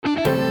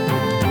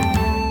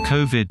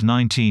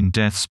COVID-19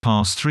 deaths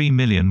pass 3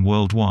 million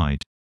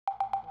worldwide.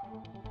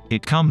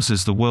 It comes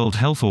as the World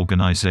Health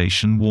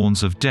Organization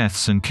warns of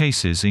deaths and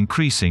cases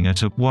increasing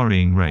at a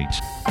worrying rate.